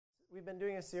We've been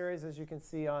doing a series, as you can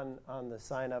see on the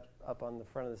sign up on the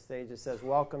front of the stage. It says,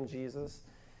 Welcome Jesus.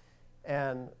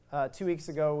 And 2 weeks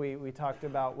ago, we talked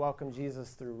about welcome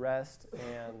Jesus through rest.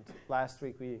 And last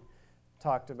week, we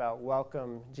talked about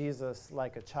welcome Jesus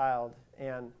like a child.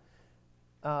 And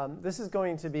this is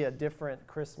going to be a different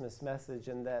Christmas message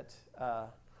in that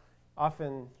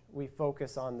often we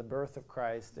focus on the birth of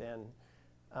Christ. And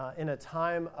in a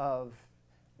time of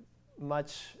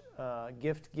much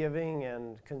gift giving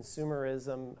and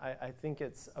consumerism, I think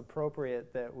it's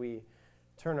appropriate that we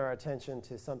turn our attention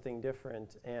to something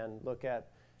different and look at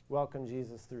welcome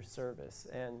Jesus through service.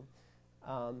 And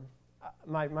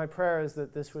my prayer is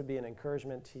that this would be an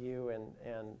encouragement to you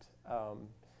and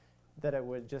that it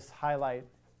would just highlight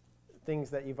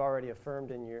things that you've already affirmed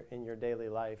in your daily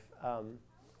life.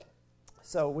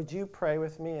 So would you pray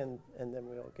with me and then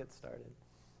we'll get started.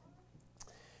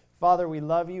 Father, we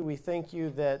love you. We thank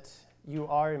you that you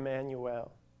are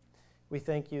Emmanuel. We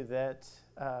thank you that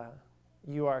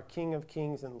you are King of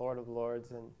Kings and Lord of Lords,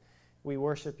 and we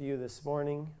worship you this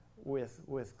morning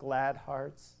with glad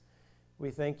hearts.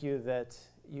 We thank you that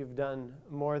you've done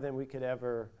more than we could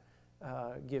ever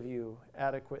give you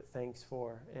adequate thanks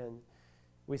for, and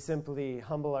we simply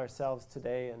humble ourselves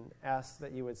today and ask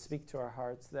that you would speak to our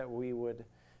hearts, that we would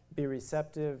be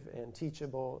receptive and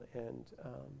teachable, and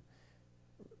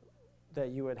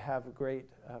that you would have great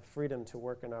freedom to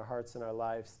work in our hearts and our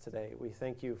lives today. We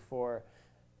thank you for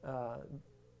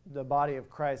the body of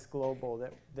Christ Global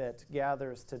that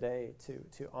gathers today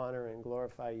to honor and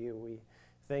glorify you. We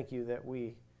thank you that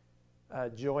we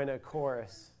join a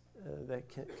chorus that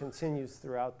continues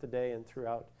throughout the day and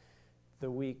throughout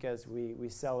the week as we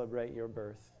celebrate your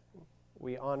birth.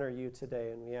 We honor you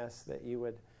today, and we ask that you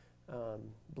would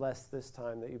bless this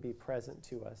time, that you be present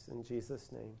to us. In Jesus'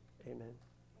 name, amen.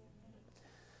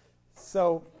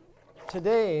 So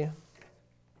today,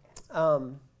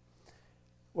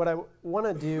 what I want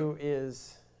to do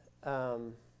is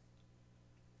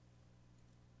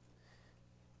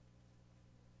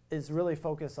really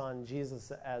focus on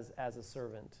Jesus as a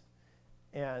servant.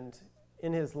 And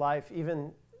in his life,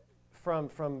 even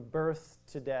from birth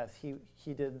to death, he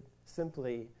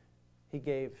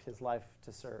gave his life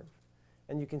to serve.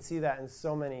 And you can see that in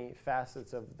so many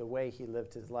facets of the way he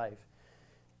lived his life.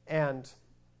 And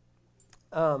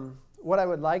what I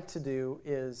would like to do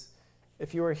is,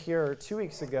 if you were here 2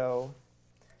 weeks ago,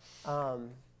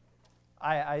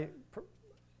 I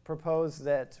propose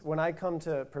that when I come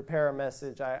to prepare a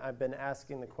message, I've been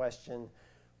asking the question,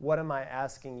 what am I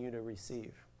asking you to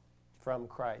receive from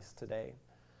Christ today?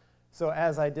 So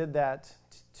as I did that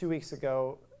 2 weeks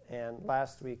ago and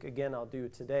last week, again I'll do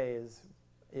today,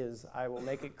 is I will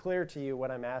make it clear to you what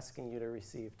I'm asking you to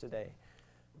receive today.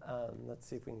 Let's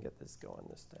see if we can get this going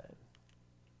this time.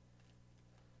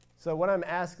 So what I'm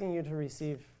asking you to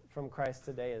receive from Christ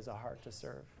today is a heart to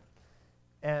serve.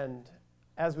 And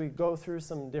as we go through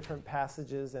some different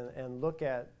passages and look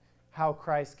at how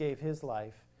Christ gave his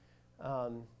life,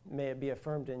 may it be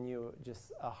affirmed in you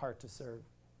just a heart to serve.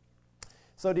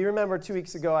 So do you remember 2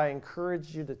 weeks ago I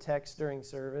encouraged you to text during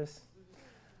service?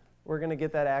 We're going to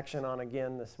get that action on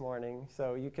again this morning.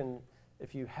 So you can,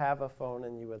 if you have a phone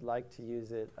and you would like to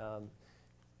use it,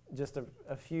 just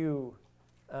a few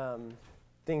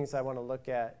things I want to look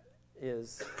at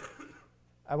is,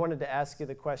 I wanted to ask you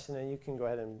the question, and you can go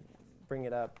ahead and bring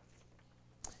it up.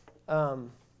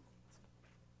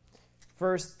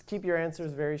 First, keep your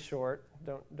answers very short.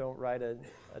 Don't write a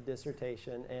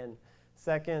dissertation. And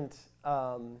second,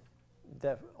 the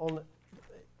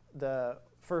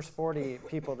first 40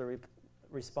 people to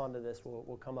respond to this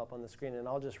will come up on the screen, and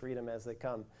I'll just read them as they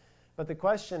come. But the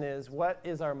question is, what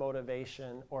is our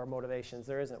motivation or motivations?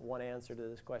 There isn't one answer to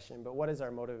this question, but what is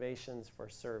our motivations for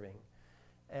serving?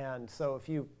 And so if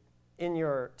you, in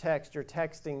your text, you're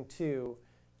texting to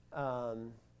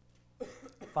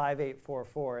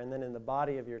 5844, and then in the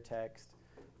body of your text,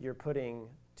 you're putting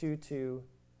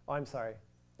I'm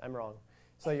wrong.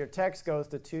 So your text goes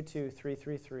to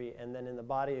 22333, and then in the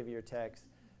body of your text,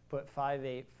 put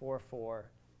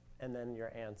 5844, and then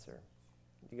your answer.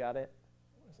 You got it?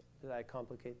 Did I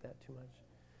complicate that too much?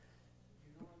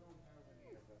 I don't have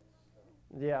any of that stuff.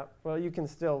 Yeah, well, you can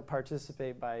still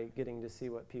participate by getting to see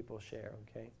what people share,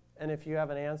 okay? And if you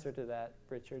have an answer to that,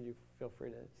 Richard, you feel free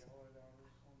to.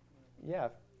 Yeah,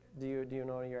 do you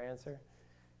know your answer?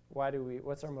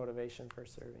 What's our motivation for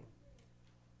serving?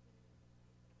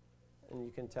 And you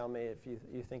can tell me if you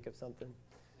think of something.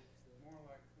 It's more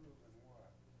like who than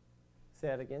what. Say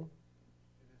that again. It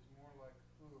is more like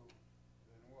who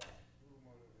than what. Who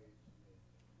motivates me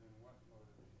than what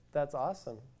motivates me. That's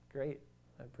awesome. Great.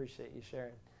 I appreciate you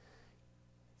sharing.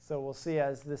 So we'll see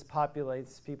as this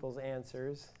populates people's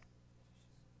answers.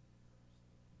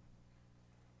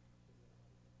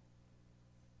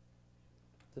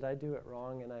 Did I do it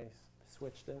wrong and I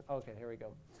switched it? Okay, here we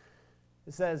go.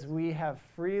 It says, we have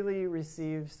freely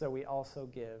received, so we also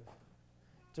give.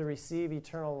 To receive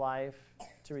eternal life,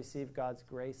 to receive God's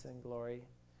grace and glory,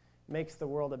 makes the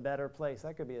world a better place.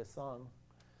 That could be a song.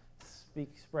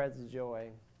 Spreads joy.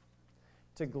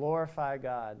 To glorify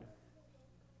God.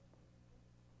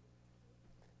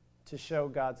 To show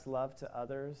God's love to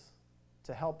others.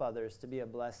 To help others, to be a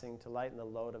blessing, to lighten the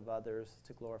load of others,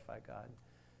 to glorify God.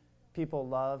 People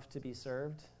love to be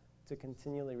served, to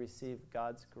continually receive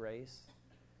God's grace,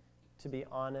 to be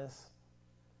honest,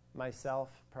 myself,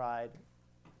 pride,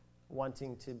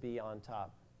 wanting to be on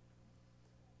top.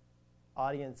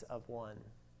 Audience of one.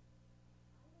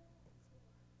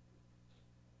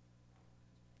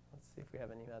 Let's see if we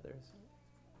have any others.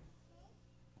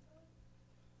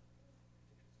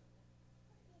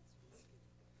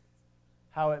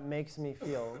 How it makes me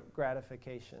feel,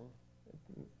 gratification.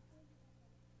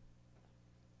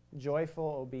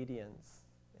 Joyful obedience.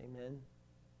 Amen.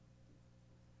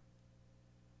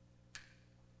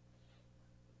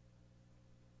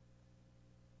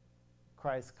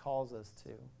 Christ calls us to.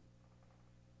 A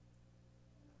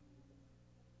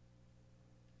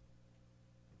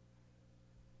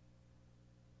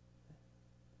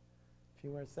few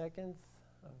more seconds.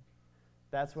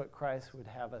 That's what Christ would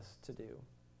have us to do.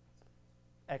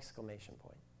 Exclamation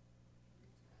point.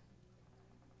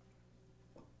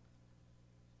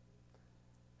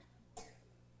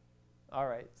 All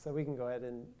right, so we can go ahead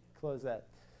and close that.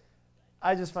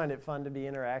 I just find it fun to be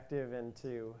interactive and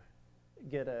to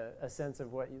get a sense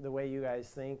of the way you guys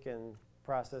think and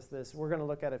process this. We're going to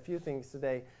look at a few things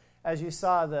today. As you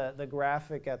saw the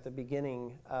graphic at the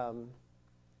beginning,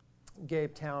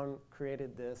 Gabe Town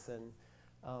created this,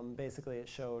 and basically it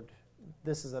showed,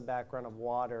 this is a background of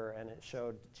water, and it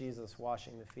showed Jesus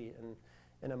washing the feet. And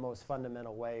in a most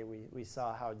fundamental way, we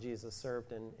saw how Jesus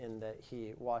served in that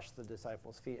he washed the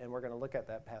disciples' feet. And we're going to look at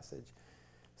that passage.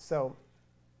 So,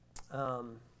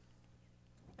 and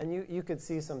you could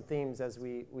see some themes as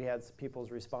we had people's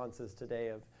responses today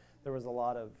of, there was a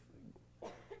lot of,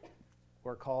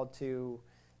 we're called to,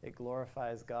 it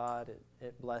glorifies God,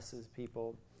 it blesses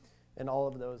people, and all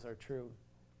of those are true.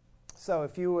 So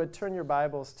if you would turn your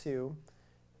Bibles to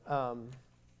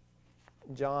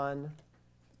John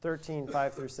 13,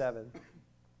 5 through 7.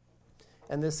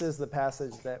 And this is the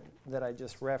passage that I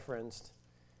just referenced.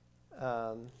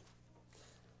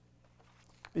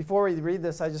 Before we read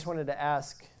this, I just wanted to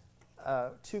ask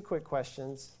two quick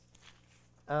questions.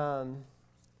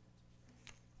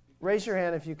 Raise your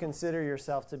hand if you consider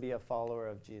yourself to be a follower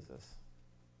of Jesus.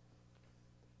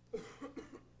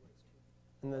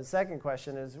 And the second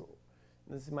question is,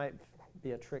 this might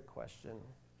be a trick question.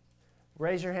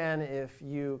 Raise your hand if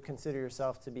you consider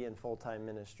yourself to be in full-time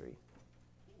ministry.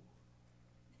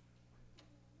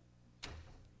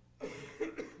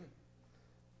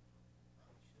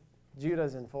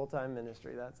 Judah's in full-time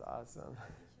ministry. That's awesome.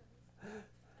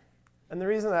 And the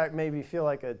reason that maybe feel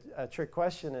like a trick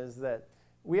question is that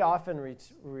we often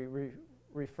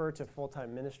refer to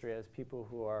full-time ministry as people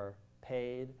who are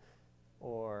paid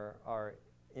or are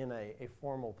in a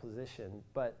formal position.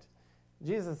 But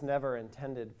Jesus never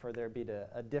intended for there be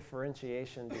a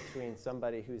differentiation between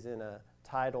somebody who's in a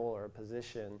title or a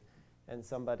position and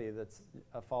somebody that's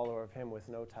a follower of him with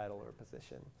no title or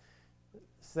position.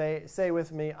 Say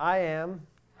with me, I am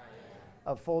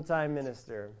a full-time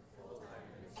minister.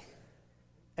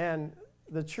 And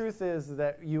the truth is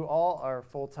that you all are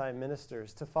full-time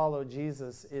ministers. To follow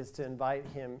Jesus is to invite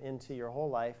him into your whole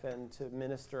life and to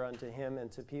minister unto him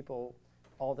and to people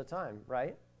all the time,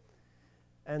 right?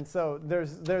 And so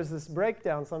there's this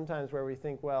breakdown sometimes where we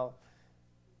think, well,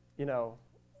 we'll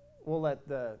let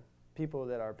the people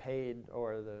that are paid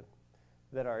or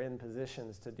that are in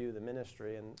positions to do the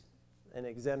ministry and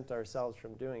exempt ourselves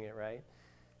from doing it, right?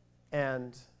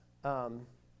 And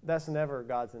that's never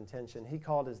God's intention. He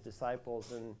called his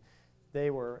disciples, and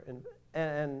they were.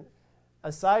 And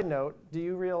a side note, do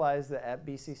you realize that at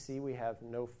BCC we have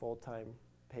no full-time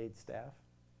paid staff?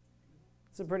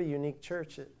 It's a pretty unique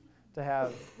church to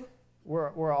have.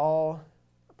 We're all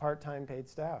part-time paid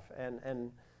staff,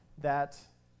 and that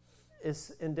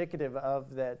is indicative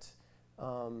of that.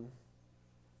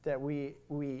 That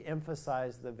we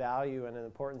emphasize the value and the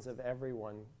importance of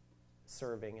everyone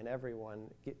serving and everyone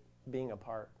being a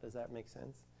part. Does that make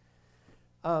sense?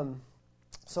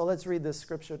 So let's read this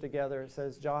scripture together. It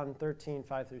says, John 13,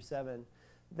 5 through 7.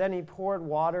 Then he poured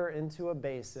water into a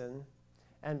basin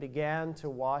and began to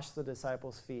wash the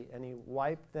disciples' feet, and he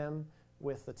wiped them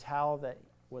with the towel that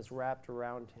was wrapped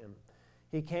around him.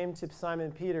 He came to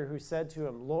Simon Peter, who said to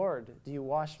him, "Lord, do you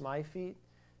wash my feet?"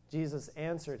 Jesus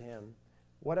answered him,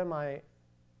 What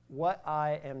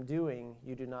I am doing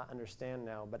you do not understand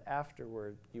now, but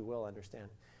afterward you will understand."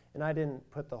 And I didn't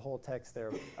put the whole text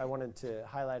there. I wanted to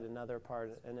highlight another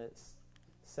part, and it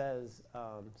says,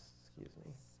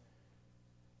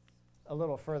 a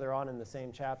little further on in the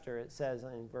same chapter, it says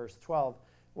in verse 12,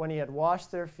 "When he had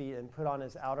washed their feet and put on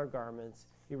his outer garments,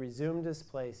 he resumed his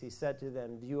place. He said to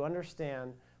them, 'Do you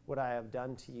understand what I have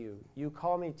done to you? You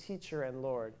call me teacher and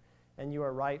Lord, and you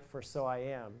are right, for so I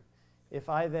am. If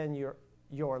I then,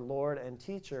 your Lord and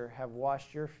teacher, have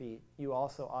washed your feet, you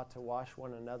also ought to wash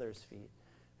one another's feet.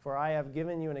 For I have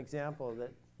given you an example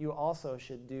that you also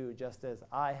should do just as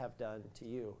I have done to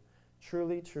you.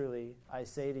 Truly, truly, I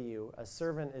say to you, a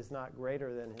servant is not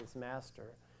greater than his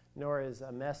master, nor is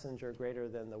a messenger greater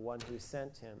than the one who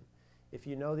sent him. If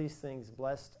you know these things,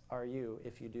 blessed are you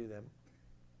if you do them."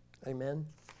 Amen.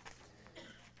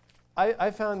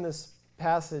 I found this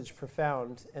passage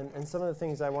profound, and some of the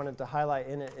things I wanted to highlight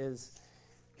in it is,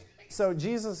 so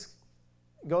Jesus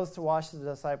goes to wash the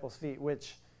disciples' feet,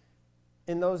 which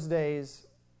in those days,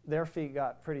 their feet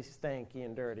got pretty stanky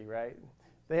and dirty, right?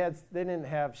 They didn't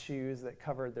have shoes that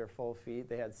covered their full feet.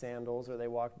 They had sandals, or they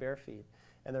walked bare feet,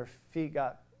 and their feet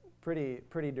got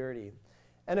pretty dirty.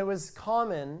 And it was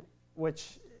common,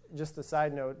 which, just a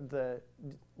side note,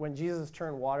 when Jesus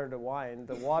turned water to wine,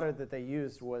 the water that they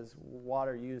used was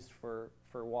water used for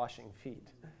washing feet.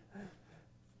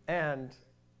 And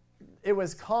it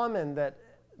was common that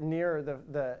near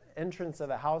the entrance of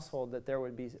a household that there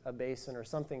would be a basin or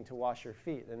something to wash your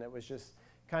feet. And it was just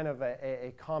kind of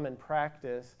a common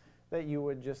practice that you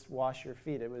would just wash your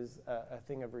feet. It was a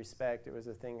thing of respect. It was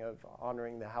a thing of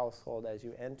honoring the household as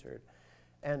you entered.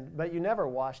 But you never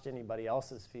washed anybody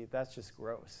else's feet. That's just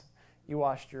gross. You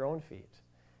washed your own feet.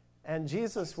 And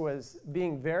Jesus was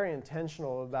being very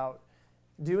intentional about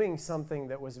doing something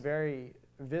that was very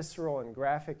visceral and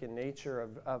graphic in nature,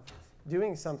 of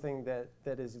doing something that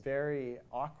is very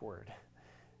awkward.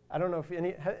 I don't know if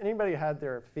anybody had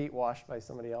their feet washed by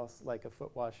somebody else, like a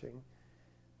foot washing.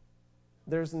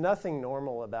 There's nothing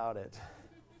normal about it.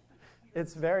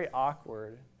 It's very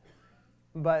awkward,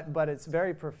 but it's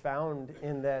very profound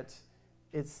in that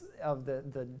it's of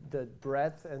the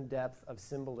breadth and depth of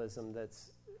symbolism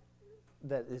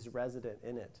that is resident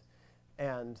in it.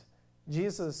 And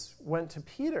Jesus went to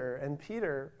Peter, and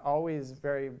Peter, always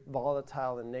very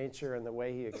volatile in nature and the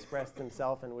way he expressed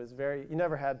himself, and you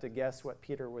never had to guess what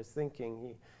Peter was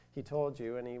thinking. He told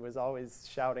you, and he was always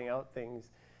shouting out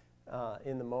things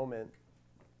in the moment.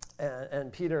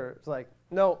 And Peter was like,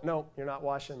 no, you're not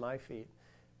washing my feet.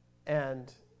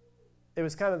 And it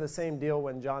was kind of the same deal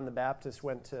when John the Baptist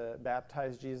went to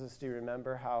baptize Jesus. Do you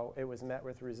remember how it was met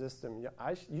with resistance?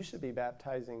 You should be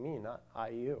baptizing me, not I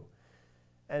you.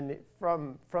 And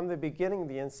from the beginning,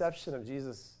 the inception of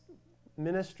Jesus'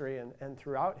 ministry and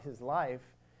throughout his life,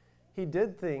 he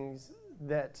did things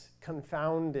that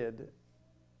confounded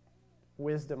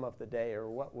wisdom of the day, or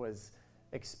what was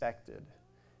expected.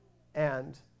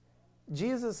 And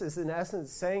Jesus is in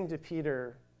essence saying to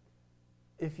Peter,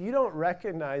 if you don't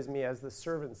recognize me as the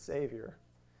servant Savior,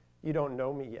 you don't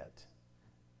know me yet.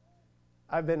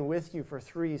 I've been with you for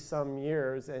 3 some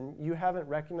years, and you haven't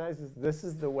recognized this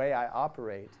is the way I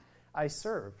operate. I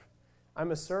serve.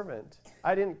 I'm a servant.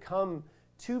 I didn't come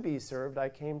to be served. I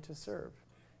came to serve.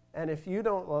 And if you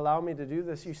don't allow me to do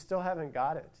this, you still haven't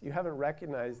got it. You haven't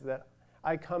recognized that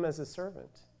I come as a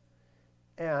servant.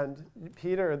 And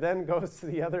Peter then goes to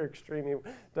the other extreme. He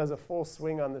does a full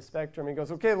swing on the spectrum. He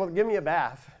goes, okay, well, give me a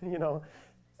bath,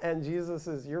 And Jesus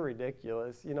says, you're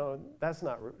ridiculous. That's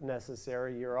not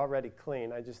necessary. You're already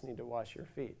clean. I just need to wash your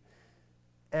feet.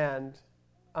 And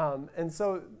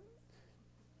so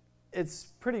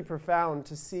it's pretty profound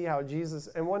to see how Jesus,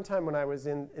 and one time when I was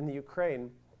in the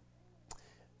Ukraine,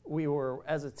 we were,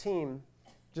 as a team,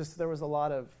 there was a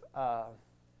lot of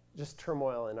just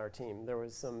turmoil in our team. There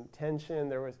was some tension.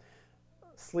 There was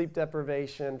sleep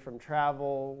deprivation from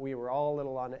travel. We were all a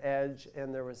little on edge,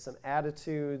 and there was some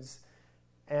attitudes,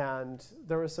 and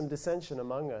there was some dissension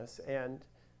among us, and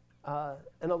a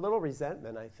little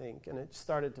resentment, I think. And it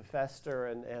started to fester,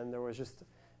 and there was just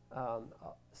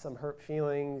some hurt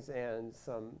feelings and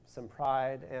some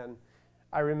pride. And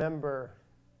I remember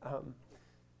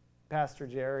Pastor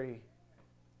Jerry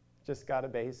just got a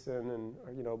basin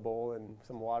and a bowl and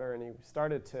some water, and he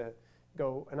started to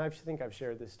go, and I think I've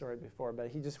shared this story before, but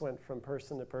he just went from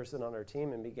person to person on our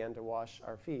team and began to wash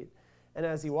our feet. And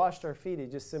as he washed our feet, he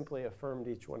just simply affirmed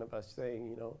each one of us,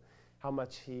 saying, how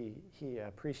much he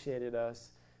appreciated us,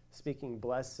 speaking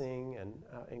blessing and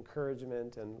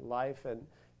encouragement and life. And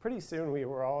pretty soon we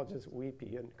were all just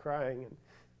weepy and crying. And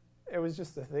it was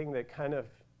just a thing that kind of,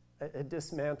 it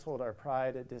dismantled our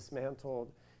pride. It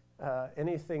dismantled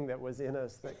anything that was in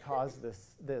us that caused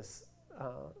this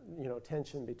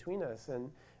tension between us.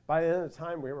 And by the end of the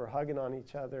time, we were hugging on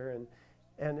each other.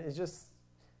 And it's just,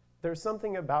 there's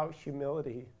something about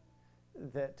humility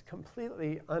that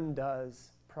completely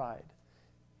undoes pride.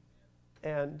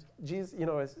 And Jesus,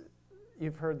 as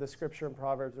you've heard the scripture in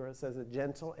Proverbs where it says, a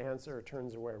gentle answer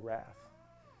turns away wrath.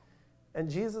 And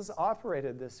Jesus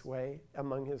operated this way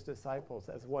among his disciples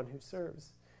as one who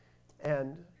serves.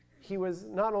 And he was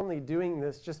not only doing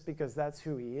this just because that's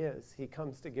who he is, he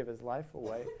comes to give his life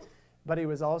away, but he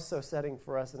was also setting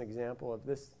for us an example of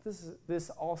this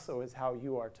also is how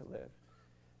you are to live,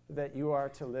 that you are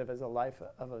to live as a life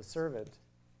of a servant.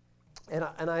 And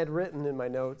I had written in my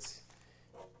notes,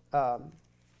 I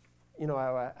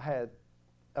had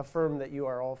affirmed that you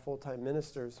are all full-time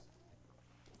ministers.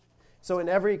 So in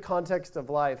every context of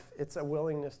life, it's a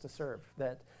willingness to serve,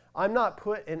 that I'm not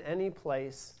put in any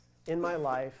place in my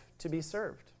life to be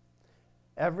served.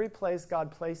 Every place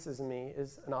God places me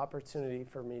is an opportunity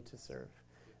for me to serve.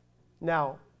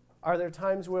 Now, are there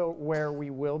times where we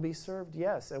will be served?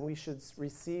 Yes, and we should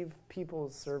receive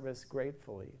people's service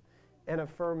gratefully and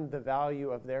affirm the value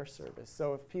of their service.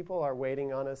 So if people are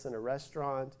waiting on us in a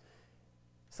restaurant,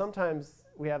 sometimes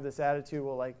we have this attitude,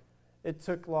 well, like, it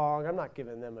took long, I'm not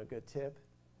giving them a good tip.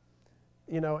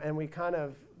 And we kind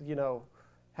of,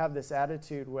 have this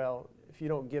attitude, well, if you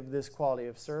don't give this quality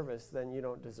of service, then you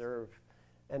don't deserve.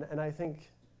 And I think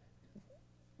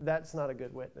that's not a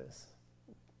good witness.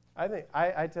 I think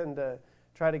I tend to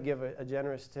try to give a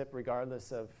generous tip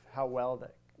regardless of how well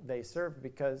that they serve,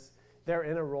 because they're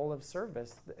in a role of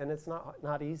service, and it's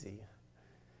not easy.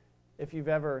 If you've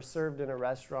ever served in a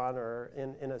restaurant or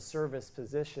in a service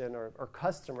position or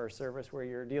customer service where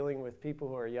you're dealing with people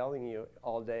who are yelling at you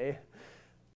all day,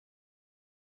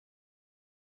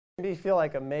 you feel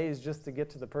like amazed just to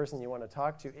get to the person you want to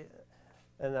talk to.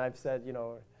 And I've said,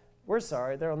 we're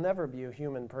sorry, there will never be a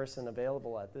human person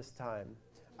available at this time.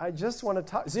 I just want to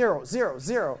talk, zero.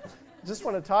 Just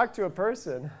want to talk to a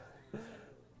person.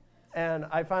 And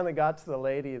I finally got to the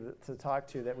lady to talk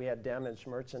to that we had damaged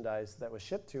merchandise that was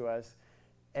shipped to us.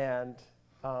 And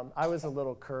I was a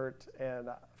little curt and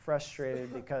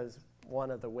frustrated because one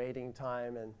of the waiting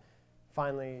time. And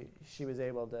finally, she was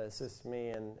able to assist me.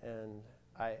 And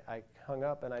I hung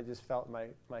up, and I just felt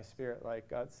my spirit like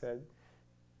God said,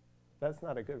 that's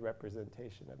not a good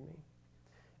representation of me.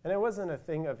 And it wasn't a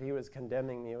thing of he was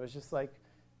condemning me. It was just like,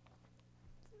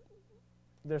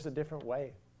 there's a different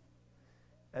way.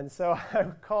 And so I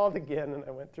called again, and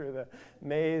I went through the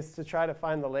maze to try to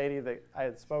find the lady that I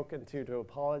had spoken to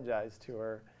apologize to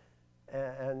her.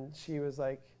 And she was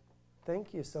like,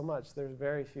 thank you so much. There's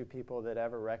very few people that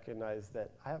ever recognize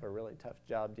that I have a really tough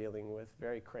job dealing with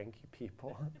very cranky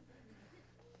people.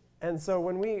 And so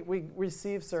when we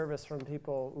receive service from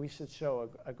people, we should show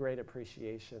a great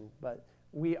appreciation. But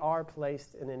we are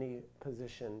placed in any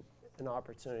position, an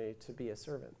opportunity to be a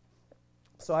servant.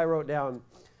 So I wrote down,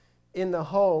 in the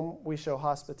home, we show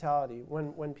hospitality.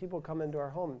 When people come into our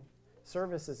home,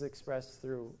 service is expressed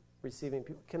through receiving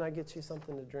people. Can I get you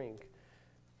something to drink?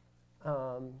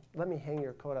 Let me hang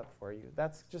your coat up for you.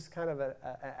 That's just kind of an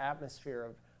atmosphere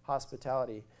of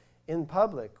hospitality. In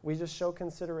public, we just show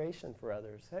consideration for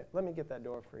others. Hey, let me get that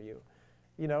door for you.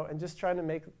 And just trying to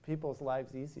make people's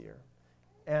lives easier.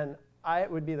 And I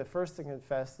would be the first to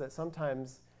confess that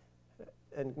sometimes,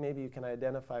 and maybe you can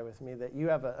identify with me, that you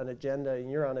have an agenda and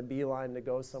you're on a beeline to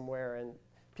go somewhere, and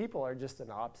people are just an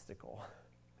obstacle.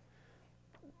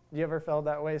 You ever felt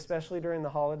that way, especially during the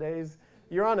holidays?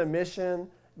 You're on a mission,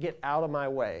 get out of my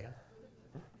way.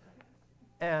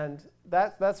 And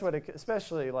that's what,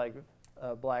 especially like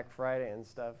Black Friday and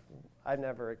stuff, I've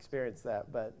never experienced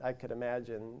that, but I could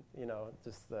imagine,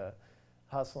 just the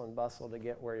hustle and bustle to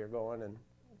get where you're going, and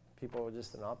people are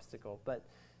just an obstacle. But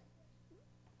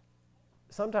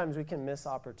sometimes we can miss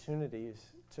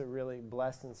opportunities to really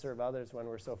bless and serve others when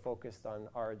we're so focused on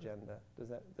our agenda.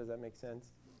 Does that make sense?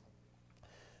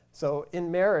 So in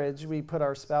marriage, we put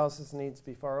our spouse's needs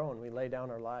before our own. We lay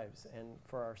down our lives and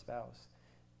for our spouse.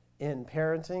 In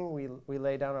parenting, we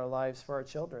lay down our lives for our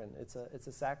children. It's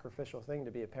a sacrificial thing to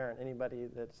be a parent. Anybody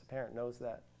that's a parent knows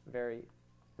that very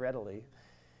readily.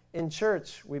 In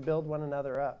church, we build one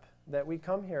another up. That we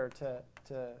come here to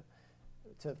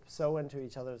sow into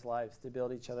each other's lives, to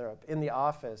build each other up. In the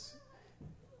office,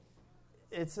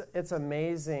 it's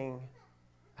amazing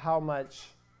how much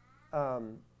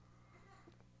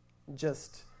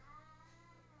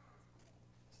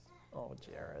Oh,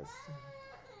 Jairus.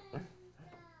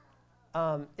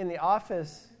 In The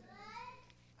Office,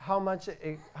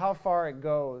 how far it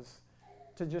goes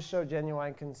to just show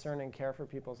genuine concern and care for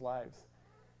people's lives.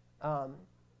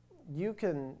 You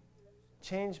can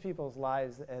change people's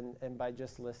lives and by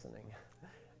just listening.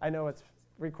 I know it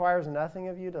requires nothing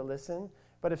of you to listen,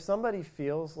 but if somebody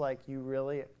feels like you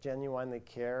really genuinely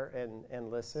care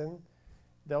and listen,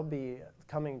 they'll be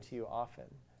coming to you often.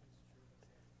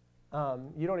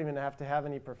 You don't even have to have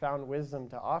any profound wisdom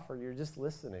to offer. You're just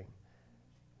listening.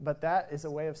 But that is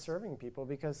a way of serving people,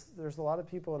 because there's a lot of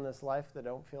people in this life that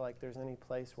don't feel like there's any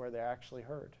place where they're actually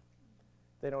heard.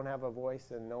 They don't have a voice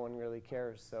and no one really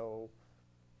cares. So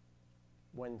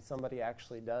when somebody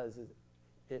actually does,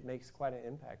 it makes quite an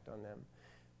impact on them.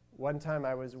 One time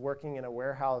I was working in a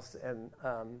warehouse and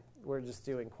we're just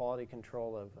doing quality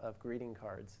control of greeting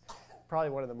cards. Probably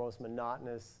one of the most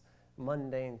monotonous,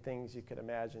 mundane things you could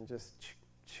imagine, just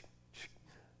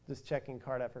checking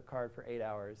card after card for 8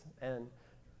 hours. And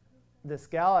this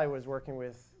gal I was working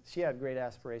with, she had great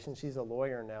aspirations. She's a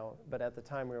lawyer now, but at the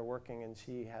time we were working and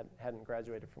she hadn't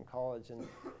graduated from college, and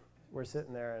we're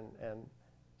sitting there and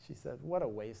she said, "What a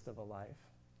waste of a life."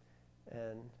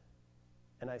 And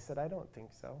I said, "I don't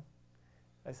think so."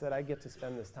 I said, "I get to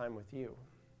spend this time with you."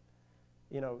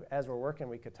 You know, as we're working,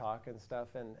 we could talk and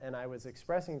stuff, and I was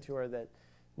expressing to her that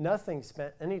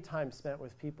any time spent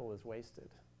with people is wasted.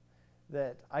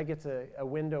 That I get a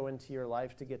window into your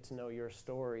life to get to know your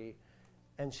story.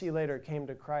 And she later came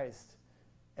to Christ,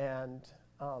 and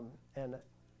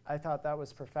I thought that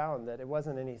was profound, that it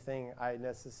wasn't anything I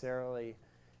necessarily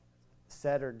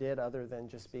said or did other than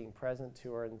just being present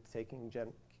to her and taking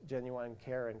genuine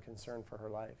care and concern for her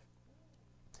life.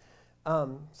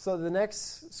 So the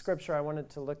next scripture I wanted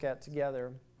to look at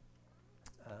together,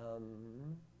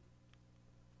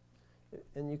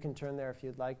 and you can turn there if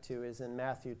you'd like to, is in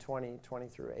Matthew 20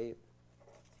 through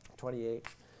 28.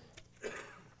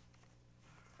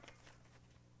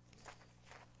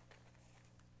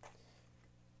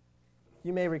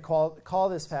 You may recall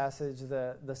this passage.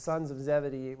 The sons of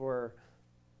Zebedee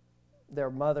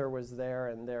their mother was there,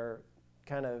 and they're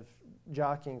kind of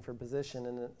jockeying for position.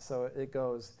 And so it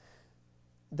goes,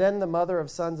 "Then the mother of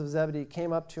sons of Zebedee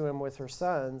came up to him with her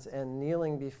sons, and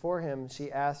kneeling before him,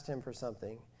 she asked him for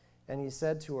something. And he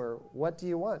said to her, 'What do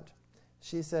you want?'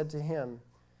 She said to him,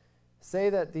 'Say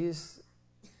that these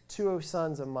 2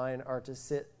 sons of mine are to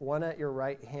sit, one at your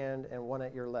right hand and one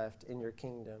at your left, in your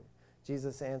kingdom.'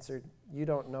 Jesus answered, 'You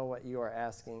don't know what you are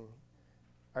asking.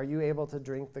 Are you able to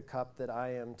drink the cup that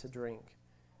I am to drink?'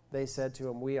 They said to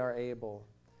him, 'We are able.'"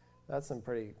 That's some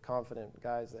pretty confident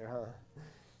guys there, huh?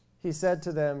 He said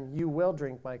to them, "You will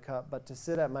drink my cup, but to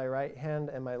sit at my right hand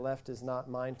and my left is not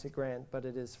mine to grant, but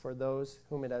it is for those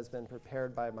whom it has been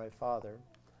prepared by my Father."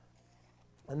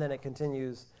 And then it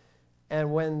continues,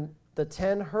 "And when the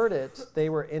 10 heard it, they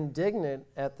were indignant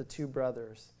at the 2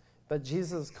 brothers. But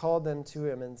Jesus called them to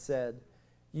him and said,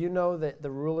 'You know that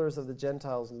the rulers of the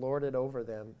Gentiles lord it over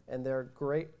them, and their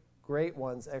great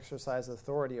ones exercise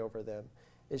authority over them.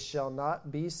 It shall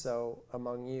not be so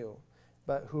among you.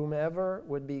 But whomever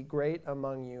would be great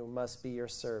among you must be your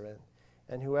servant,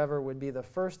 and whoever would be the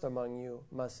first among you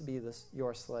must be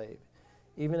your slave.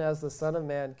 Even as the Son of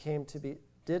Man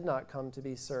did not come to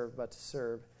be served, but to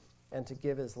serve, and to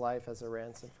give his life as a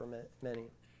ransom for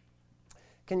many.'"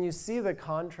 Can you see the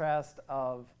contrast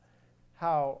of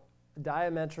how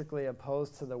diametrically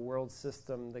opposed to the world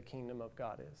system the kingdom of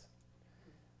God is?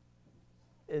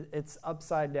 It's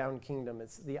upside down kingdom.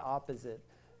 It's the opposite.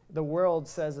 The world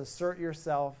says assert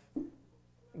yourself,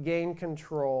 gain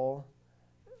control,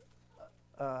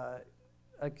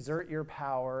 exert your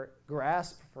power,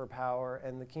 grasp for power,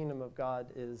 and the kingdom of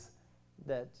God is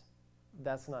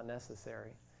that's not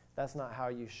necessary. That's not how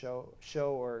you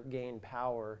show or gain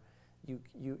power.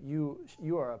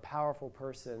 You are a powerful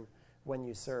person when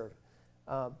you serve.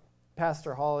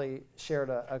 Pastor Holly shared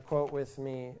a quote with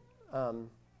me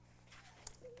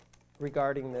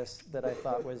regarding this that I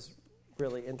thought was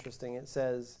really interesting. It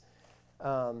says,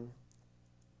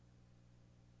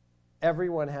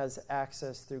 "Everyone has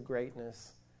access through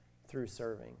greatness through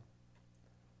serving."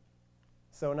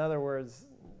 So in other words,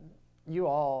 you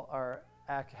all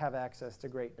have access to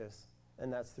greatness,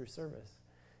 and that's through service.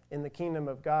 In the kingdom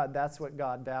of God, that's what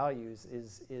God values,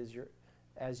 is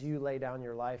as you lay down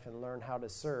your life and learn how to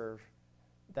serve,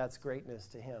 that's greatness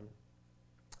to him.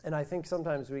 And I think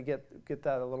sometimes we get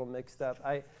that a little mixed up.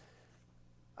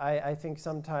 I think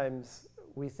sometimes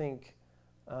we think,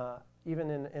 even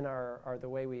in the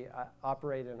way we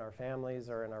operate in our families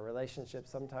or in our relationships,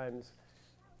 sometimes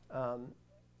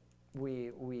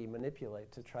we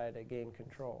manipulate to try to gain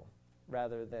control.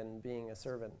 rather than being a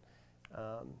servant.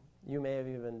 You may have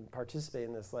even participated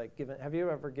in this. Like, have you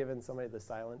ever given somebody the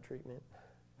silent treatment?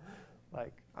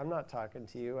 Like, I'm not talking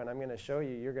to you, and I'm going to show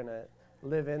you. You're going to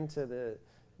live into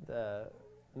the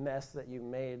mess that you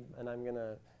made, and I'm going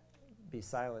to be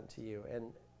silent to you.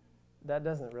 And that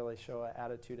doesn't really show an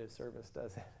attitude of service,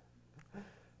 does it?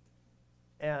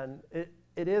 And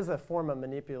it is a form of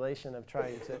manipulation of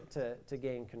trying to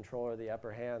gain control or the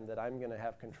upper hand, that I'm going to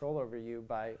have control over you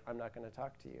by I'm not going to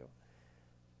talk to you.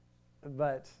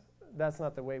 But that's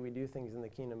not the way we do things in the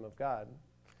kingdom of God.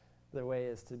 The way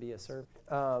is to be a servant.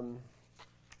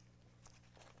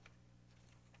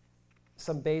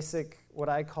 Some basic, what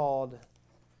I called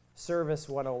Service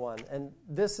 101. And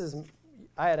this is,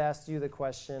 I had asked you the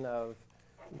question of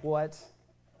what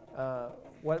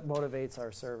motivates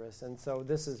our service. And so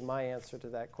this is my answer to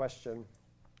that question.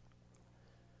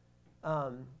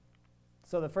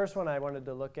 So the first one I wanted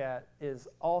to look at is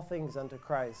all things unto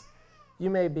Christ. You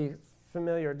may be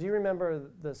familiar. Do you remember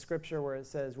the scripture where it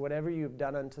says, whatever you've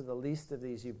done unto the least of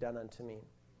these, you've done unto me?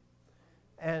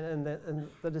 And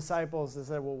the disciples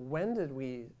said, well, when did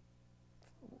we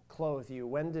clothe you?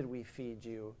 When did we feed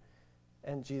you?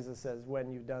 And Jesus says,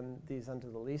 when you've done these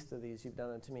unto the least of these, you've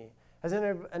done unto me. Has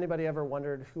anybody ever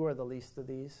wondered who are the least of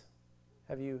these?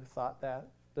 Have you thought that?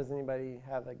 Does anybody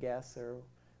have a guess, or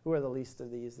who are the least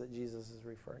of these that Jesus is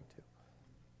referring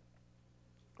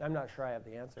to? I'm not sure I have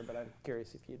the answer, but I'm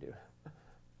curious if you do.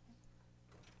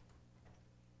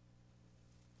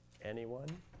 Anyone?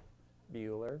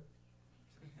 Bueller?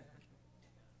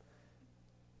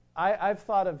 I've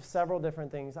thought of several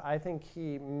different things. I think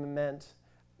he meant,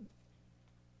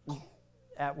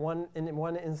 in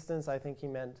one instance, I think he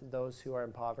meant those who are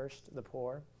impoverished, the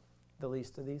poor, the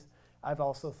least of these. I've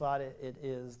also thought it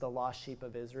is the lost sheep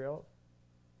of Israel.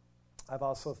 I've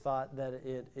also thought that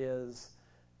it is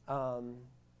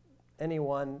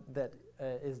anyone that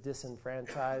is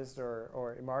disenfranchised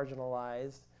or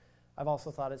marginalized. I've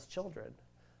also thought it's children.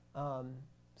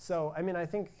 So, I mean, I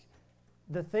think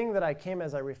the thing that I came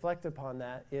as I reflect upon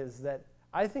that is that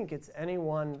I think it's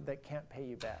anyone that can't pay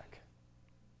you back.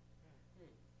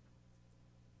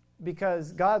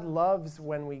 Because God loves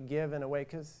when we give in a way,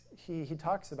 because he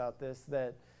talks about this,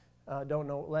 that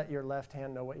let your left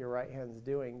hand know what your right hand's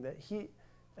doing,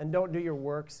 and don't do your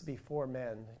works before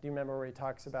men. Do you remember where he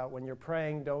talks about when you're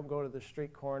praying, don't go to the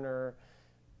street corner,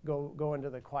 go into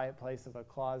the quiet place of a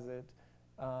closet.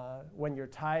 When you're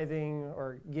tithing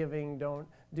or giving, don't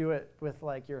do it with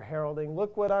like you're heralding,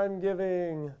 look what I'm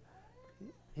giving.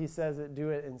 He says it, do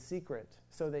it in secret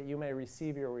so that you may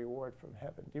receive your reward from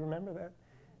heaven. Do you remember that?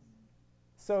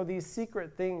 So these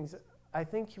secret things, I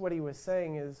think what he was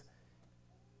saying is,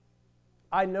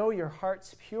 I know your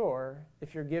heart's pure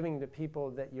if you're giving to people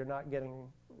that you're not getting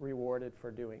rewarded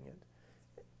for doing it.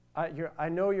 I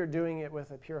know you're doing it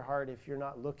with a pure heart if you're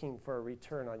not looking for a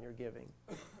return on your giving.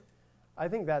 I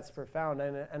think that's profound,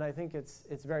 and I think it's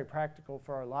very practical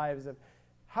for our lives. Of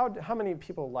how many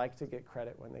people like to get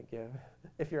credit when they give,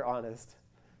 if you're honest?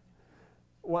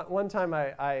 One time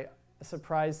I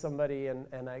surprised somebody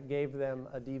and I gave them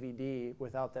a DVD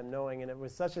without them knowing, and it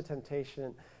was such a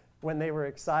temptation when they were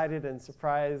excited and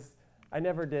surprised. I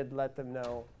never did let them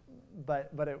know,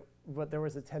 but there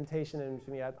was a temptation in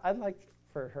me. I'd like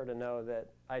for her to know that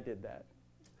I did that.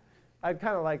 I'd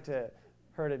kind of like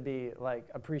her to be like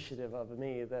appreciative of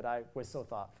me that I was so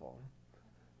thoughtful.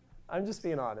 I'm just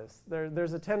being honest.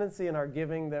 There's a tendency in our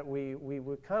giving that we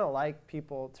would kind of like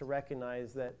people to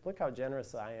recognize that, look how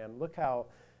generous I am, look how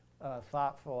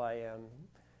thoughtful I am,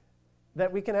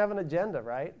 that we can have an agenda,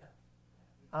 right?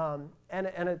 And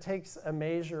it takes a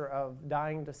measure of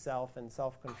dying to self and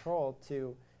self-control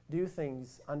to do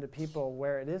things unto people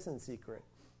where it is in secret.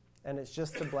 And it's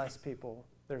just to bless people.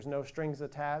 There's no strings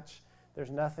attached.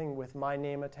 There's nothing with my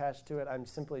name attached to it. I'm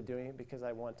simply doing it because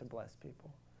I want to bless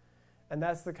people. And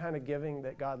that's the kind of giving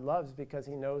that God loves, because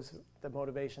he knows the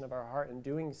motivation of our heart in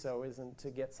doing so isn't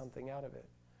to get something out of it.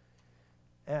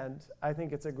 And I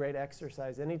think it's a great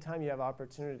exercise. Anytime you have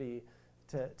opportunity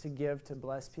to give, to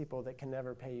bless people that can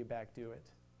never pay you back, do it.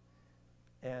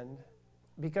 And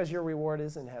because your reward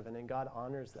is in heaven, and God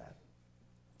honors that.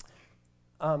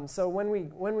 So when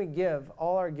we give,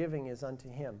 all our giving is unto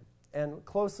him. And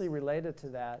closely related to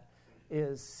that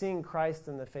is seeing Christ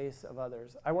in the face of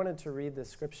others. I wanted to read this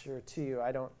scripture to you.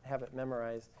 I don't have it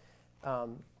memorized,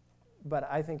 but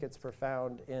I think it's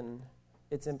profound in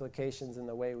its implications in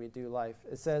the way we do life.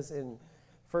 It says in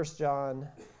 1 John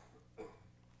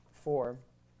 4,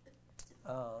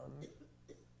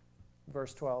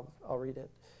 verse 12, I'll read it.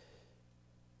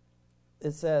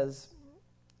 It says,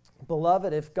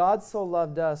 Beloved, if God so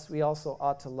loved us, we also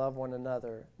ought to love one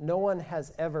another. No one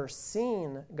has ever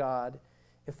seen God.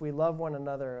 If we love one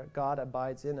another, God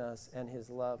abides in us, and his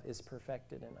love is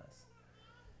perfected in us.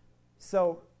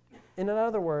 So, in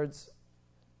other words,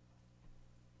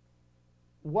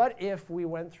 what if we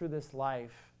went through this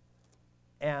life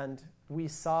and we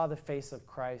saw the face of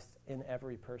Christ in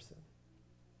every person?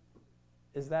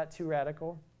 Is that too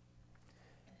radical?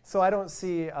 So I don't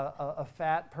see a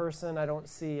fat person. I don't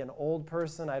see an old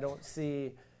person. I don't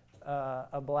see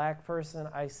a black person.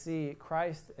 I see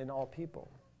Christ in all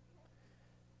people.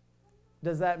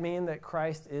 Does that mean that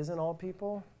Christ is in all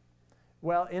people?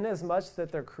 Well, inasmuch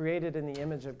that they're created in the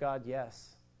image of God,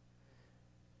 yes.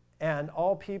 And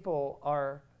all people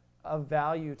are of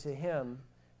value to him.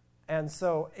 And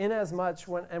so inasmuch,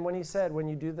 when he said, when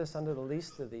you do this unto the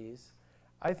least of these,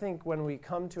 I think when we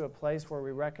come to a place where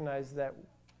we recognize that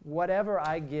whatever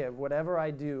I give, whatever I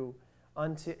do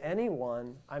unto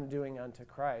anyone, I'm doing unto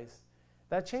Christ,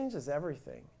 that changes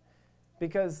everything.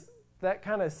 Because that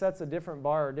kind of sets a different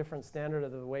bar, a different standard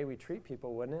of the way we treat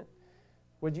people, wouldn't it?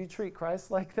 Would you treat Christ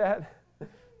like that?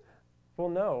 Well,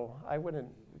 no, I wouldn't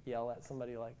yell at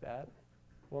somebody like that.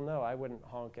 Well, no, I wouldn't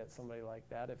honk at somebody like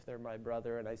that if they're my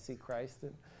brother and I see Christ.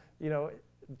 And,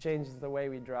 it changes the way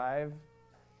we drive.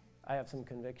 I have some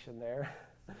conviction there.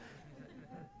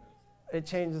 It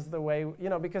changes the way,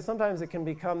 because sometimes it can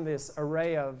become this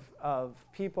array of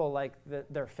people like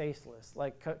they're faceless.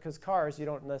 Like, because cars, you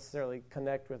don't necessarily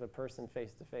connect with a person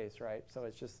face to face, right? So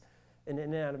it's just an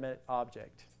inanimate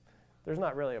object. There's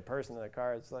not really a person in the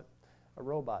car. It's like a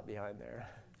robot behind there.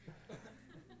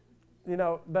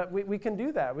 But we can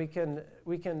do that. We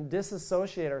can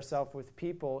disassociate ourselves with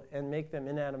people and make them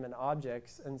inanimate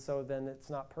objects, and so then it's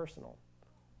not personal.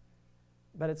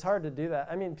 But it's hard to do that.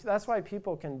 I mean, that's why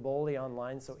people can bully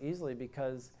online so easily,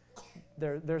 because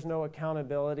there's no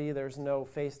accountability, there's no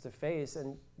face-to-face.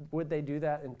 And would they do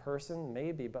that in person?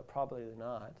 Maybe, but probably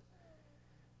not.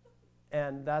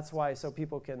 And that's why, so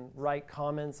people can write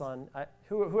comments on,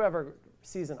 whoever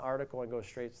sees an article and goes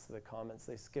straight to the comments,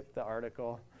 they skip the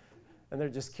article, and they're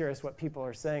just curious what people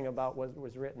are saying about what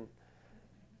was written.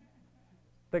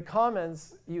 The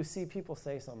comments, you see people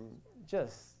say some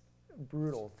just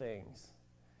brutal things.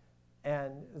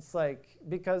 And it's like,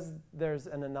 because there's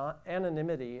an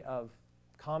anonymity of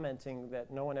commenting that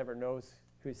no one ever knows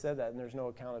who said that, and there's no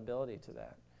accountability to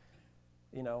that,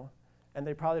 And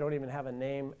they probably don't even have a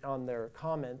name on their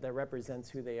comment that represents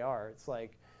who they are. It's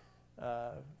like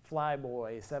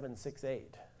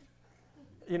Flyboy768,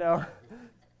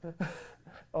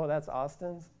 Oh, that's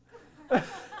Austin's?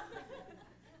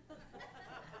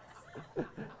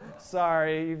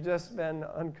 Sorry, you've just been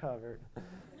uncovered.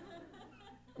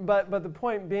 But the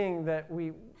point being that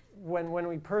when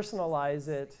we personalize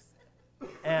it,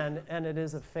 and it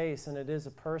is a face and it is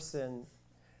a person,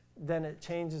 then it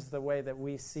changes the way that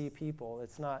we see people.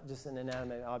 It's not just an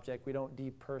inanimate object. We don't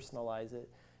depersonalize it,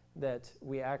 that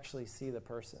we actually see the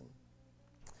person.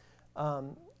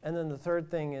 And then the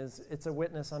third thing is it's a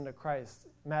witness unto Christ.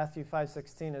 Matthew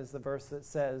 5:16 is the verse that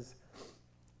says,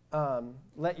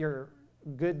 let your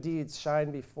good deeds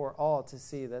shine before all to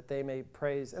see that they may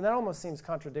praise. And that almost seems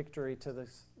contradictory to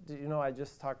this. I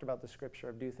just talked about the scripture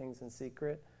of do things in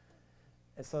secret,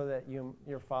 and so that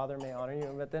your Father may honor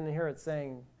you. But then here it's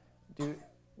saying,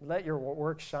 let your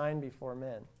work shine before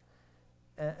men.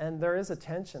 And there is a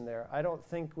tension there. I don't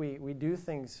think we do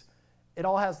things. It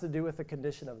all has to do with the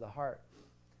condition of the heart.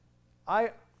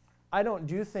 I don't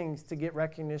do things to get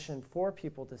recognition for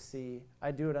people to see.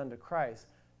 I do it unto Christ.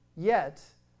 Yet,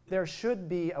 there should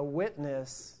be a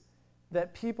witness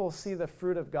that people see the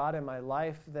fruit of God in my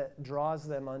life that draws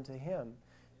them unto him.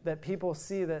 That people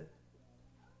see that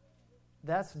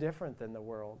that's different than the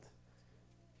world.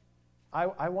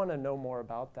 I want to know more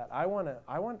about that. I want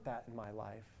that in my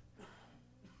life.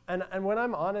 And when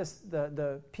I'm honest,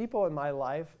 the people in my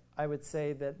life, I would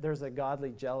say that there's a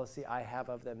godly jealousy I have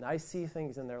of them. I see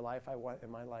things in their life I want in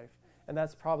my life. And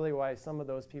that's probably why some of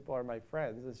those people are my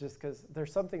friends. It's just because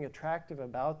there's something attractive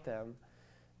about them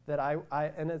that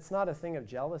and it's not a thing of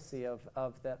jealousy of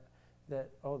that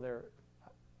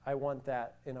I want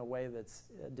that in a way that's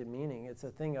demeaning. It's a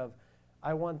thing of,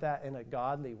 I want that in a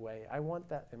godly way. I want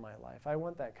that in my life. I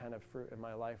want that kind of fruit in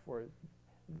my life where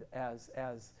as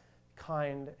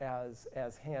kind as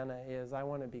Hannah is, I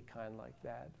want to be kind like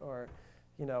that. Or,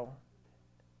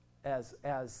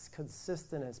 as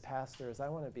consistent as pastors, I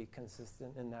want to be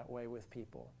consistent in that way with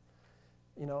people.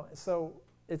 So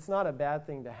it's not a bad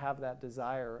thing to have that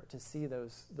desire to see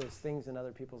those things in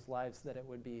other people's lives, that it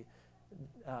would be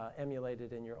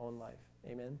emulated in your own life.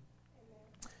 Amen?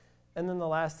 And then the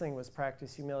last thing was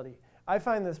practice humility. I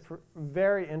find this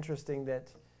very interesting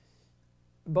that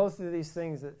both of these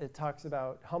things, it talks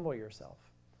about humble yourself.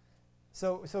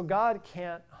 So God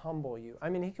can't humble you. I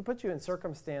mean, he could put you in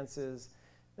circumstances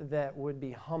that would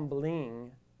be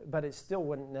humbling, but it still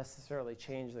wouldn't necessarily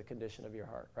change the condition of your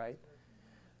heart, right?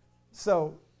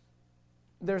 So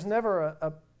there's never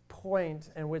a point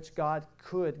in which God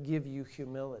could give you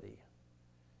humility.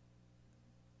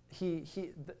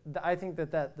 I think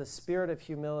that the spirit of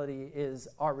humility is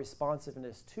our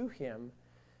responsiveness to him,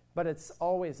 but it's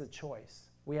always a choice.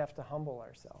 We have to humble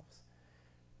ourselves.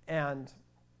 And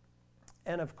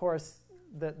of course,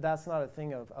 that's not a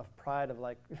thing of pride, of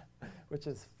like, which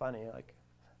is funny, like,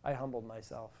 I humbled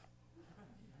myself.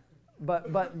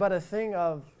 But a thing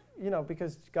of,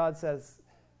 because God says,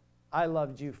 I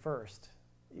loved you first.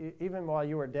 Even while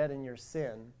you were dead in your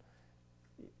sin,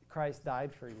 Christ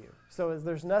died for you. So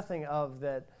there's nothing of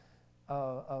that,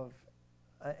 of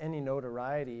any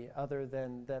notoriety other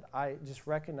than that I just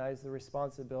recognize the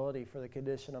responsibility for the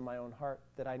condition of my own heart,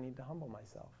 that I need to humble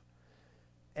myself.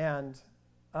 And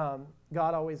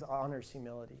God always honors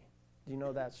humility. Do you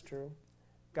know that's true?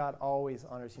 God always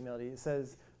honors humility. It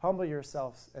says, humble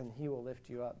yourselves and he will lift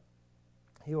you up.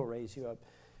 He will raise you up.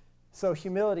 So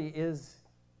humility is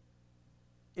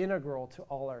integral to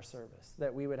all our service,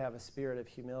 that we would have a spirit of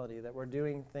humility, that we're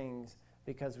doing things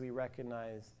because we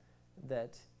recognize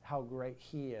that how great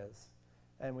he is,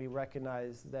 and we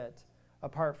recognize that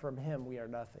apart from him we are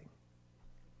nothing.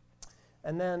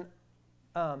 And then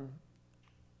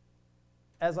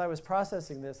as I was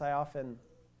processing this, I often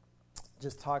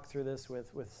just talk through this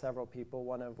with several people,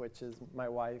 one of which is my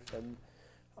wife and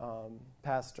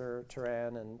Pastor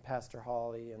Turan and Pastor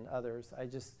Holly and others.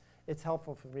 It's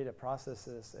helpful for me to process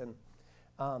this. And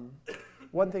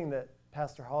one thing that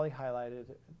Pastor Holly highlighted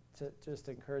to just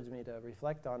encourage me to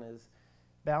reflect on is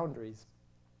boundaries.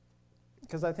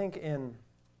 Because I think in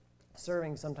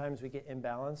serving, sometimes we get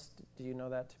imbalanced. Do you know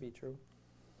that to be true?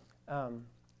 And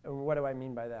what do I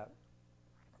mean by that?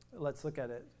 Let's look at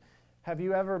it. Have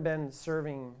you ever been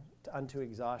serving unto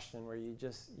exhaustion, where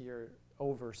you're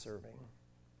over-serving?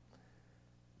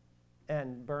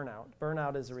 And burnout.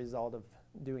 Burnout is a result of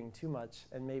doing too much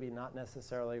and maybe not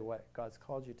necessarily what God's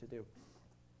called you to do.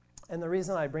 And the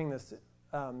reason I bring this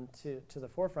to the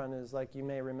forefront is, like, you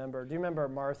may remember, do you remember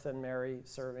Martha and Mary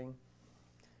serving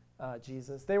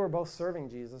Jesus? They were both serving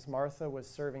Jesus. Martha was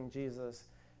serving Jesus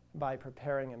by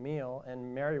preparing a meal,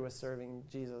 and Mary was serving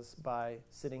Jesus by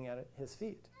sitting at his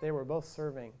feet. They were both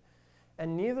serving.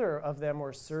 And neither of them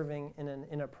were serving in an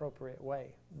inappropriate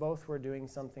way. Both were doing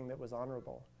something that was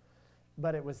honorable.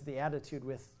 But it was the attitude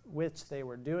with which they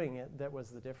were doing it that was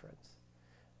the difference.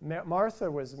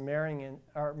 Martha was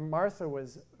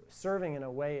serving in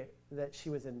a way that she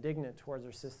was indignant towards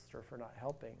her sister for not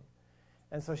helping.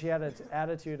 And so she had an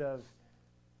attitude of,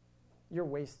 you're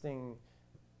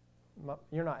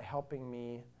not helping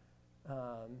me.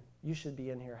 You should be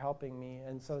in here helping me.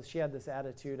 And so she had this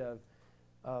attitude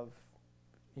of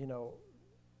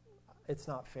it's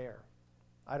not fair.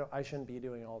 I shouldn't be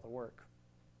doing all the work.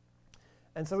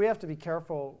 And so we have to be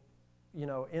careful,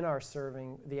 in our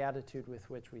serving, the attitude with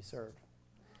which we serve.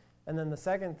 And then the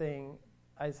second thing,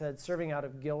 I said, serving out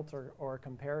of guilt or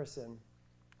comparison.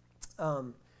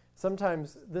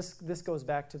 Sometimes this goes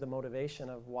back to the motivation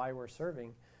of why we're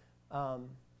serving.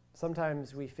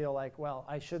 Sometimes we feel like, well,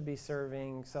 I should be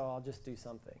serving, so I'll just do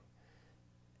something.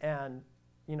 And,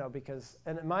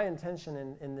 and my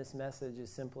intention in this message is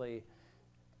simply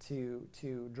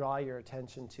to draw your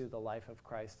attention to the life of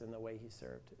Christ and the way he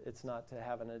served. It's not to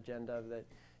have an agenda that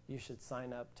you should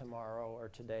sign up tomorrow or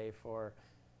today for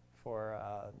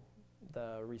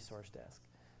the resource desk.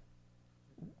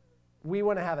 We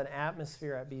want to have an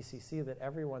atmosphere at BCC that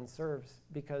everyone serves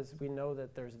because we know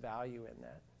that there's value in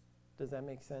that. Does that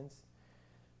make sense?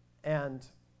 And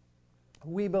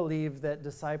we believe that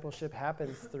discipleship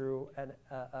happens through an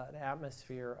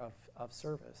atmosphere of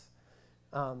service.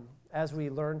 As we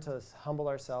learn to humble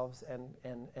ourselves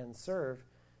and serve,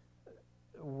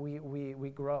 we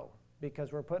grow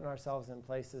because we're putting ourselves in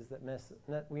places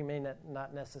that we may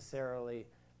not necessarily,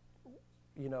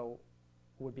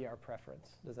 would be our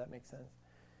preference. Does that make sense?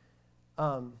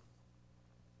 And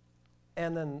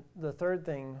then the third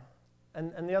thing,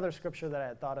 and the other scripture that I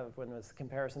had thought of when it was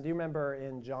comparison, do you remember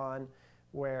in John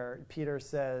where Peter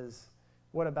says,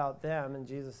 what about them? And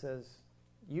Jesus says,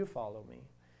 you follow me.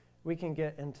 We can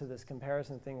get into this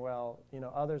comparison thing, well,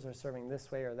 others are serving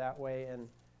this way or that way, and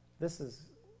Jesus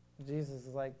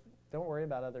is like, don't worry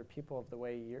about other people of the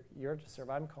way you're to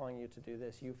serve. I'm calling you to do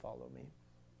this. You follow me.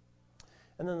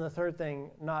 And then the third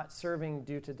thing, not serving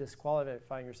due to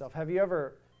disqualifying yourself. Have you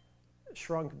ever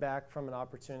shrunk back from an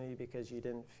opportunity because you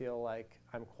didn't feel like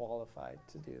I'm qualified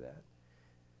to do that.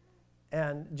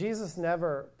 And Jesus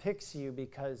never picks you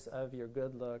because of your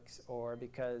good looks or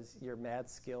because you're mad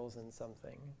skills in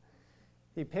something.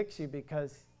 He picks you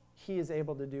because he is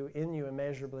able to do in you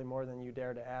immeasurably more than you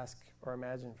dare to ask or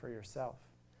imagine for yourself.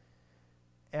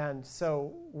 And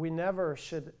so we never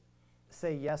should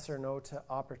say yes or no to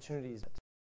opportunities.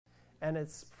 And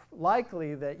it's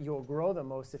likely that you'll grow the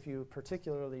most if you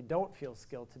particularly don't feel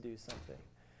skilled to do something.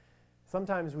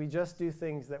 Sometimes we just do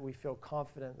things that we feel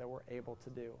confident that we're able to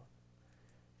do.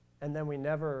 And then we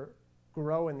never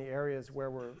grow in the areas where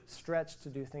we're stretched to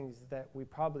do things that we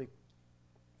probably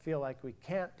feel like we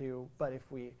can't do, but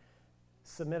if we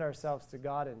submit ourselves to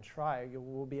God and try,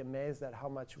 we'll be amazed at how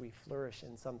much we flourish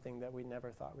in something that we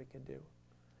never thought we could do.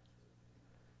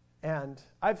 And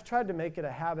I've tried to make it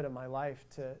a habit of my life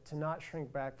to not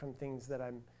shrink back from things that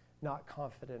I'm not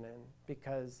confident in,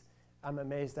 because I'm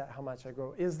amazed at how much I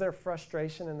grow. Is there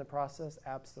frustration in the process?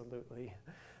 Absolutely.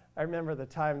 I remember the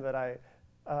time that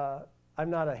I'm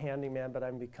not a handyman, but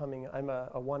I'm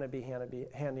a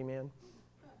wannabe handyman.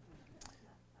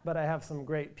 But I have some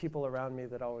great people around me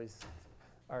that always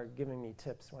are giving me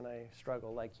tips when I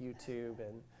struggle, like YouTube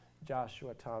and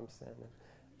Joshua Thompson.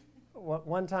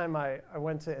 One time I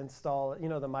went to install,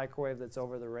 the microwave that's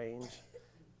over the range.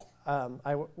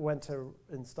 I went to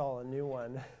install a new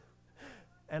one.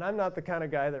 And I'm not the kind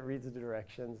of guy that reads the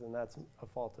directions, and that's a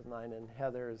fault of mine. And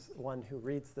Heather's one who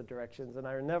reads the directions. And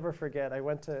I'll never forget, I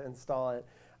went to install it.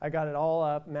 I got it all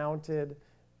up, mounted,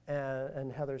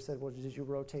 and Heather said, well, did you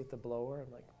rotate the blower?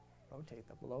 I'm like, rotate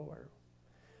the blower?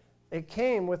 It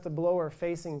came with the blower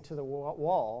facing to the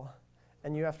wall,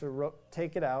 and you have to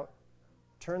take it out,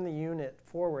 turn the unit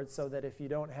forward so that if you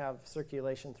don't have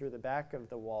circulation through the back of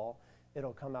the wall,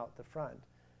 it'll come out the front.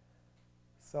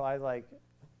 So I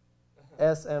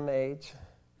SMH,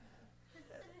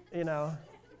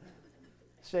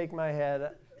 shake my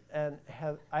head, and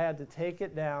I had to take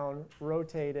it down,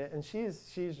 rotate it, and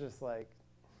she's just like,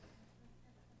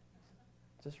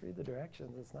 just read the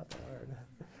directions, it's not that hard.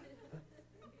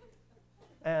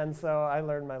 And so I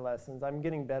learned my lessons. I'm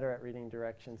getting better at reading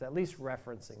directions, at least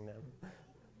referencing them.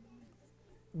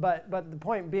 But the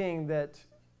point being that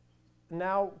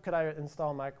now could I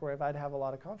install a microwave? I'd have a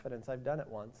lot of confidence. I've done it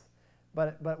once.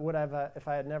 But would if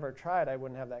I had never tried, I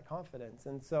wouldn't have that confidence.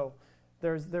 And so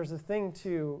there's a thing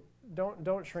to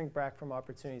don't shrink back from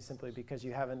opportunities simply because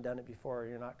you haven't done it before or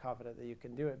you're not confident that you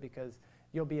can do it, because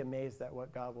you'll be amazed at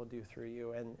what God will do through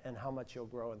you and how much you'll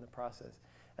grow in the process.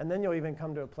 And then you'll even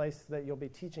come to a place that you'll be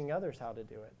teaching others how to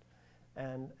do it.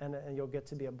 And you'll get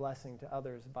to be a blessing to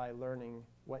others by learning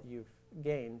what you've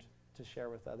gained to share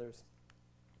with others.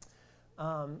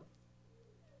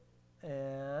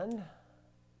 And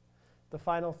the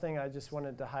final thing I just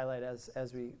wanted to highlight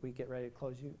as we get ready to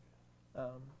close, you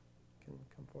can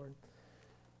come forward,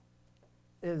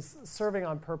 is serving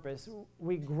on purpose.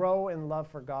 We grow in love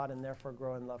for God and therefore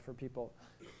grow in love for people.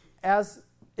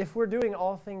 If we're doing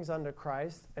all things unto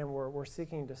Christ and we're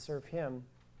seeking to serve Him,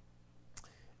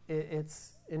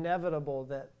 it's inevitable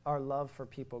that our love for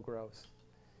people grows.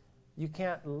 You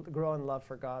can't grow in love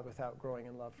for God without growing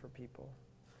in love for people.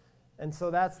 And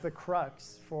so that's the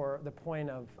crux for the point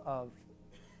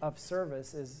of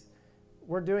service, is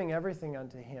we're doing everything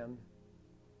unto Him.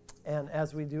 And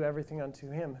as we do everything unto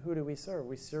Him, who do we serve?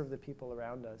 We serve the people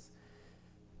around us.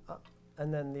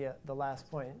 And then the last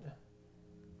point,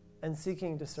 and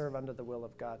seeking to serve under the will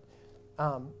of God.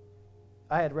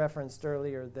 I had referenced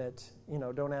earlier that,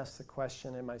 don't ask the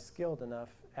question, am I skilled enough?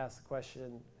 Ask the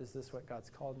question, is this what God's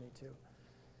called me to?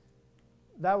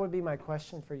 That would be my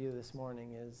question for you this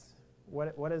morning, is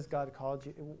what has God called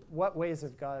you? What ways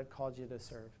have God called you to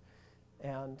serve?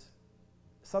 And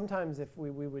sometimes if we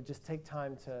would just take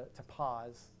time to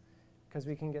pause, because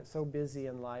we can get so busy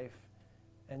in life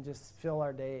and just fill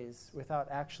our days without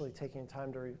actually taking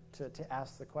time to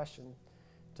ask the question,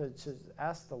 to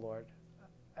ask the Lord.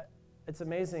 It's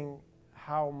amazing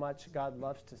how much God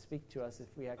loves to speak to us if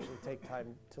we actually take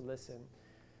time to listen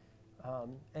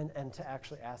and to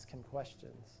actually ask Him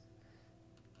questions.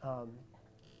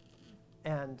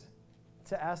 And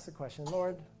to ask the question,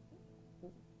 Lord,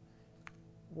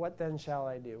 what then shall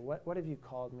I do? What have you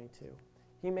called me to?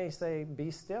 He may say,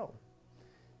 be still.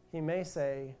 He may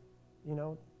say,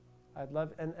 I'd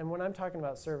love, and when I'm talking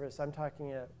about service, I'm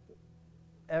talking at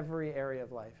every area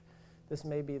of life. This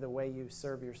may be the way you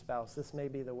serve your spouse. This may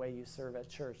be the way you serve at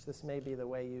church. This may be the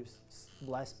way you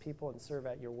bless people and serve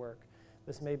at your work.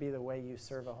 This may be the way you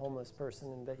serve a homeless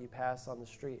person that you pass on the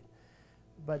street.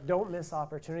 But don't miss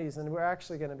opportunities. And we're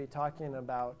actually going to be talking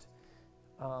about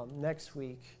next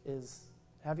week is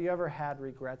Have you ever had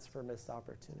regrets for missed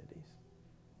opportunities?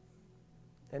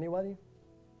 Anybody?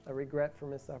 A regret for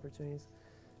missed opportunities?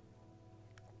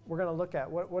 We're going to look at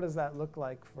what does that look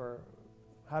like for,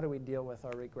 how do we deal with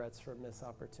our regrets for missed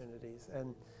opportunities?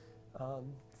 And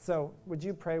so would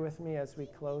you pray with me as we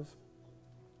close?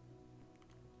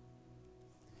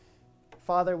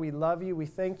 Father, we love you. We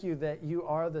thank you that you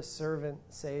are the servant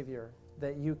Savior,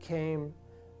 that you came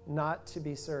not to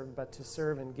be served, but to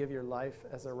serve and give your life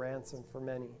as a ransom for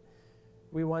many.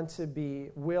 We want to be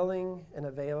willing and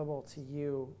available to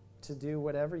you to do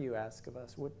whatever you ask of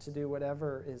us, to do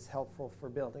whatever is helpful for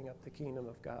building up the kingdom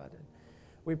of God. And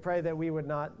we pray that we would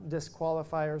not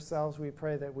disqualify ourselves. We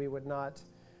pray that we would not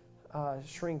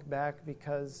shrink back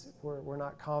because we're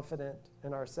not confident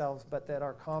in ourselves, but that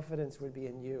our confidence would be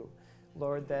in you.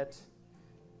 Lord, that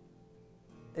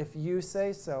if you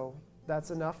say so, that's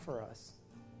enough for us.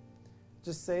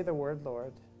 Just say the word,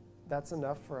 Lord. That's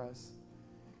enough for us.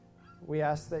 We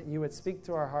ask that you would speak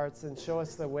to our hearts and show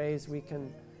us the ways we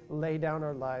can lay down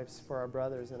our lives for our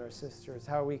brothers and our sisters,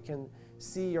 how we can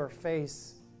see your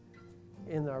face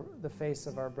in the face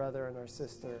of our brother and our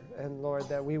sister. And Lord,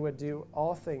 that we would do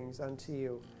all things unto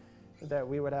you, that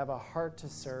we would have a heart to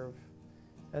serve,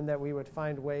 and that we would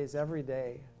find ways every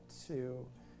day to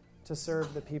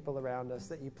serve the people around us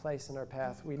that you place in our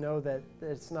path. We know that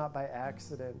it's not by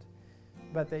accident,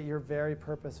 but that you're very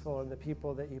purposeful in the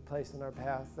people that you place in our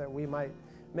path, that we might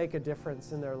make a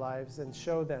difference in their lives and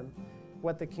show them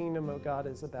what the kingdom of God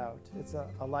is about. It's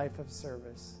a life of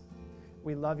service.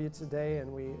 We love you today,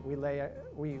 and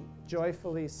we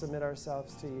joyfully submit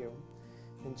ourselves to you.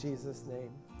 In Jesus'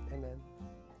 name, amen.